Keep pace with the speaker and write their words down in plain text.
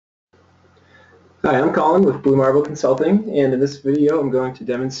Hi, I'm Colin with Blue Marble Consulting, and in this video I'm going to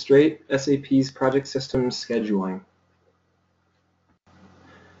demonstrate SAP's project system scheduling.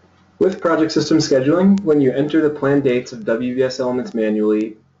 With project system scheduling, when you enter the planned dates of WBS elements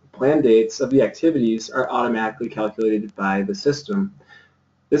manually, planned dates of the activities are automatically calculated by the system.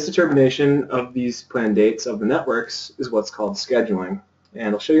 This determination of these planned dates of the networks is what's called scheduling.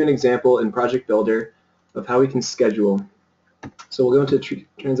 And I'll show you an example in Project Builder of how we can schedule. So we'll go into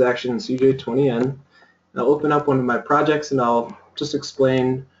transaction CJ20N. I'll open up one of my projects and I'll just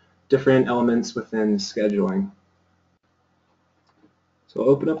explain different elements within scheduling. So I'll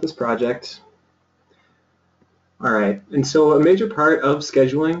open up this project. Alright, and so a major part of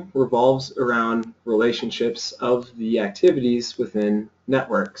scheduling revolves around relationships of the activities within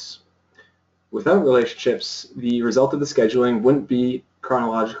networks. Without relationships, the result of the scheduling wouldn't be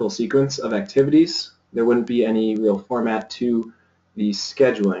chronological sequence of activities. There wouldn't be any real format to the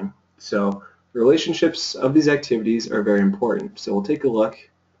scheduling. So relationships of these activities are very important. So we'll take a look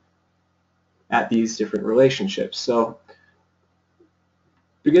at these different relationships. So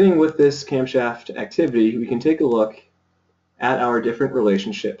beginning with this camshaft activity, we can take a look at our different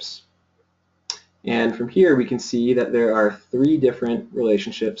relationships. And from here we can see that there are 3 different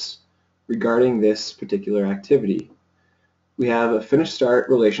relationships regarding this particular activity. We have a finish start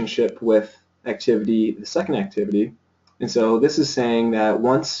relationship with the second activity, and so this is saying that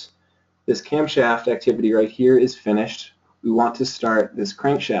once this camshaft activity right here is finished, we want to start this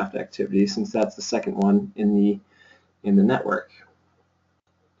crankshaft activity since that's the second one in the network.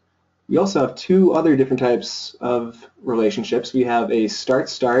 We also have 2 other different types of relationships. We have a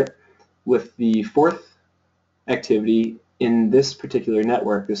start with the 4th activity in this particular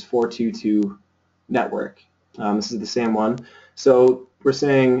network, this 422 network. This is the same one. So we're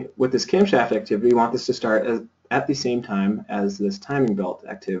saying with this camshaft activity, we want this to start at the same time as this timing belt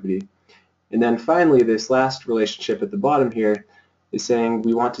activity. And then finally, this last relationship at the bottom here is saying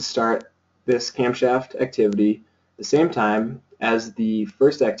we want to start this camshaft activity the same time as the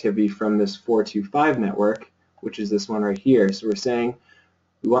first activity from this 425 network, which is this one right here. So we're saying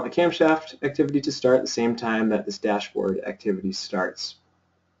we want the camshaft activity to start at the same time that this dashboard activity starts.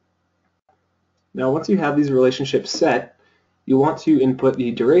 Now once you have these relationships set, you want to input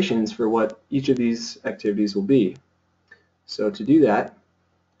the durations for what each of these activities will be. So to do that,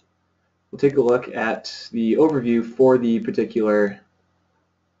 we'll take a look at the overview for the particular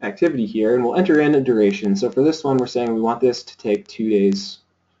activity here, and we'll enter in a duration. So for this one, we're saying we want this to take 2 days,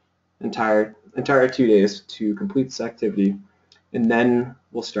 entire 2 days to complete this activity, and then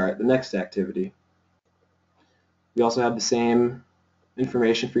we'll start the next activity. We also have the same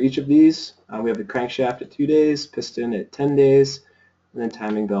information for each of these. We have the crankshaft at 2 days, piston at 10 days, and then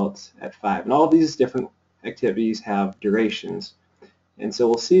timing belt at 5. And all of these different activities have durations. And so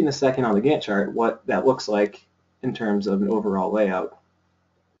we'll see in a second on the Gantt chart what that looks like in terms of an overall layout.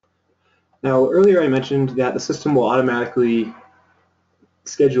 Now earlier I mentioned that the system will automatically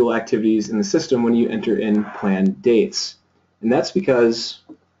schedule activities in the system when you enter in planned dates. And that's because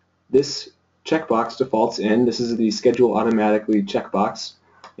this checkbox defaults in. This is the schedule automatically checkbox.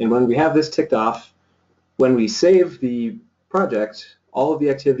 And when we have this ticked off, when we save the project, all of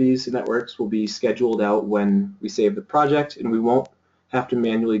the activities and networks will be scheduled out when we save the project, and we won't have to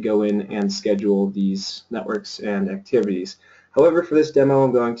manually go in and schedule these networks and activities. However, for this demo,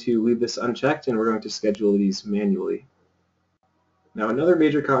 I'm going to leave this unchecked and we're going to schedule these manually. Now another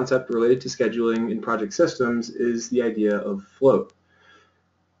major concept related to scheduling in project systems is the idea of float.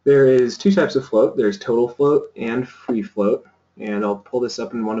 There is 2 types of float. There's total float and free float, and I'll pull this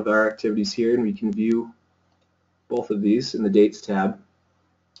up in one of our activities here and we can view both of these in the dates tab.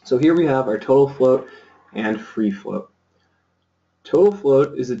 So here we have our total float and free float. Total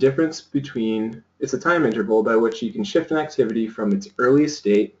float is the difference between, it's a time interval by which you can shift an activity from its earliest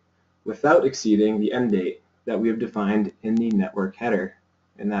state without exceeding the end date that we have defined in the network header,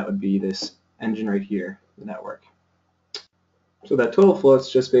 and that would be this engine right here, the network. So that total float is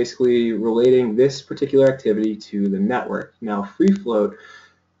just basically relating this particular activity to the network. Now free float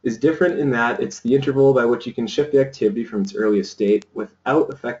is different in that it's the interval by which you can shift the activity from its earliest state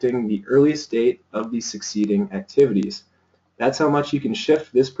without affecting the earliest state of the succeeding activities. That's how much you can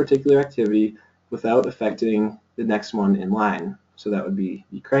shift this particular activity without affecting the next one in line. So that would be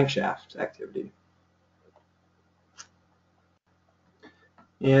the crankshaft activity.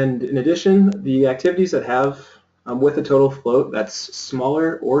 And in addition, the activities that have with a total float that's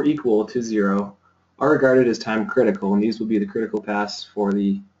smaller or equal to 0 are regarded as time critical, and these will be the critical paths for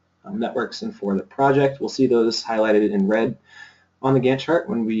the networks and for the project. We'll see those highlighted in red on the Gantt chart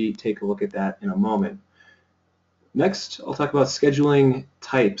when we take a look at that in a moment. Next, I'll talk about scheduling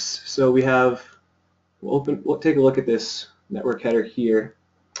types. So we have We'll take a look at this network header here.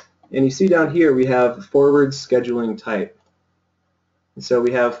 And you see down here we have forward scheduling type. And so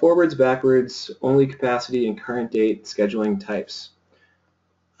we have forwards, backwards, only capacity, and current date scheduling types.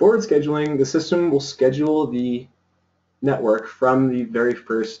 Forward scheduling, the system will schedule the network from the very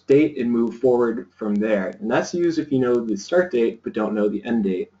first date and move forward from there. And that's used if you know the start date but don't know the end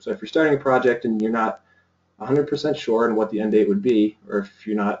date. So if you're starting a project and you're not 100% sure on what the end date would be, or if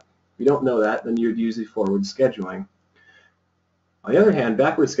you don't know that, then you'd use the forward scheduling. On the other hand,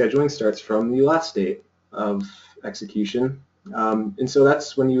 backward scheduling starts from the last date of execution. And so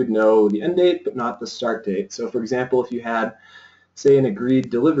that's when you would know the end date but not the start date. So for example, if you had, say, an agreed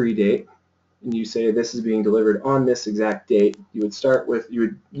delivery date, and you say this is being delivered on this exact date, you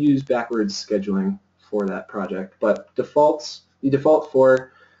would use backwards scheduling for that project. But the default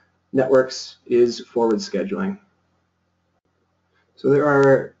for networks is forward scheduling. So there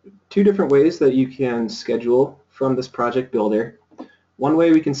are two different ways that you can schedule from this project builder. One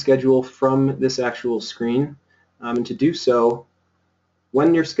way we can schedule from this actual screen, and to do so,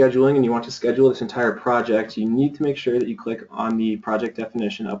 when you're scheduling and you want to schedule this entire project, you need to make sure that you click on the project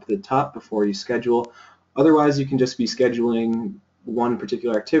definition up at the top before you schedule. Otherwise, you can just be scheduling one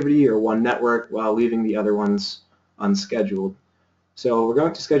particular activity or one network while leaving the other ones unscheduled. So we're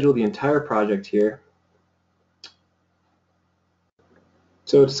going to schedule the entire project here.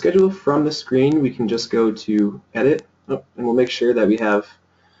 So to schedule from the screen, we can just go to Edit, and we'll make sure that we have,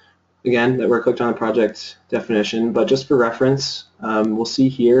 again, that we're clicked on the project definition, but just for reference, we'll see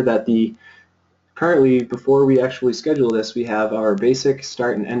here that currently, before we actually schedule this, we have our basic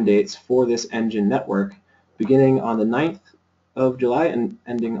start and end dates for this engine network, beginning on the 9th of July and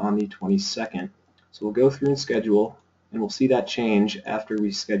ending on the 22nd. So we'll go through and schedule, and we'll see that change after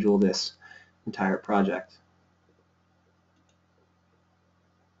we schedule this entire project.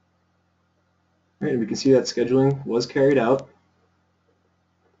 All right, and we can see that scheduling was carried out.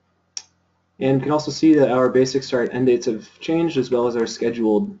 And you can also see that our basic start and end dates have changed, as well as our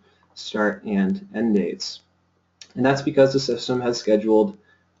scheduled start and end dates. And that's because the system has scheduled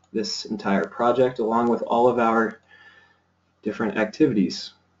this entire project along with all of our different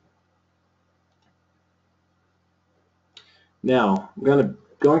activities. Now, I'm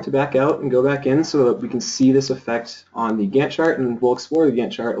going to back out and go back in so that we can see this effect on the Gantt chart, and we'll explore the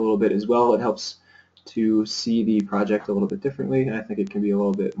Gantt chart a little bit as well. It helps to see the project a little bit differently, and I think it can be a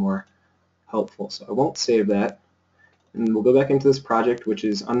little bit more helpful. So I won't save that, and we'll go back into this project, which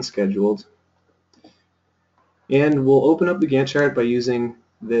is unscheduled, and we'll open up the Gantt chart by using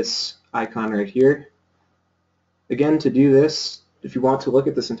this icon right here. Again, to do this, if you want to look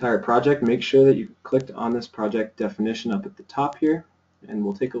at this entire project, make sure that you clicked on this project definition up at the top here, and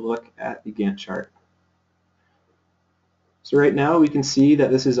we'll take a look at the Gantt chart. So right now we can see that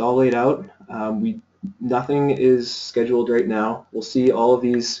this is all laid out. Nothing is scheduled right now. We'll see all of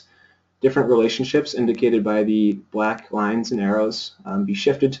these different relationships indicated by the black lines and arrows be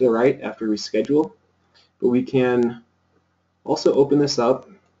shifted to the right after we schedule. But we can also open this up.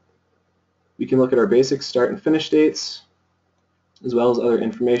 We can look at our basic start and finish dates, as well as other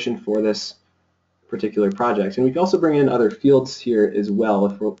information for this particular project. And we can also bring in other fields here as well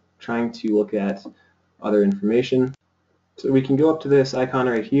if we're trying to look at other information. So we can go up to this icon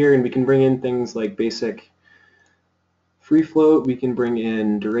right here, and we can bring in things like basic free float. We can bring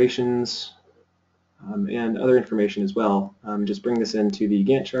in durations and other information as well. Just bring this into the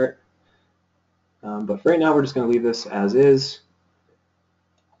Gantt chart. But for right now, we're just going to leave this as is,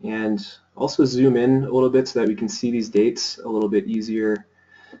 and also zoom in a little bit so that we can see these dates a little bit easier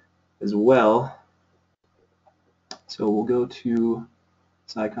as well. So we'll go to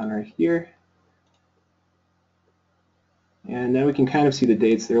this icon right here. And now we can kind of see the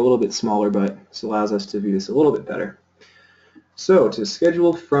dates. They're a little bit smaller, but this allows us to view this a little bit better. So to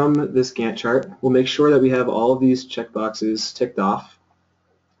schedule from this Gantt chart, we'll make sure that we have all of these checkboxes ticked off.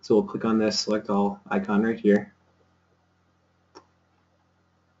 So we'll click on this select all icon right here.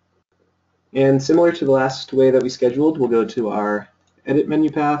 And similar to the last way that we scheduled, we'll go to our edit menu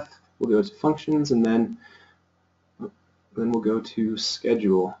path, we'll go to functions, and then we'll go to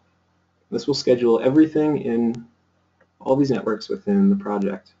schedule. This will schedule everything in all these networks within the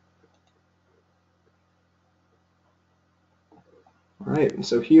project. All right, and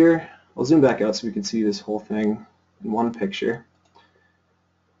so here, I'll zoom back out so we can see this whole thing in one picture.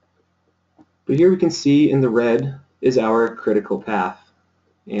 But here we can see in the red is our critical path.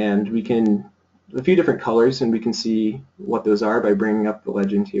 And we can, a few different colors, and we can see what those are by bringing up the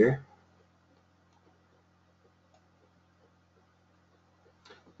legend here.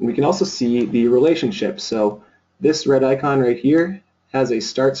 And we can also see the relationship. So this red icon right here has a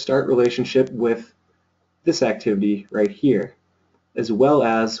start-start relationship with this activity right here, as well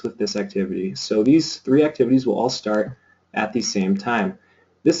as with this activity. So these three activities will all start at the same time.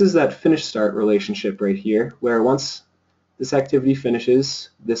 This is that finish start relationship right here, where once this activity finishes,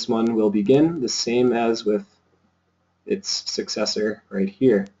 this one will begin, the same as with its successor right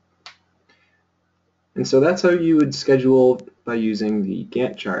here. And so that's how you would schedule by using the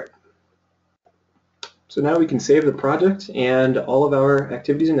Gantt chart. So now we can save the project and all of our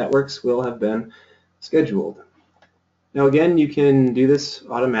activities and networks will have been scheduled. Now again, you can do this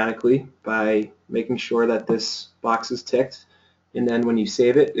automatically by making sure that this box is ticked, and then when you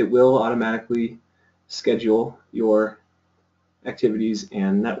save it, it will automatically schedule your activities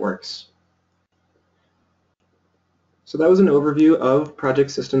and networks. So that was an overview of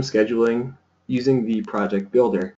project system scheduling using the project builder.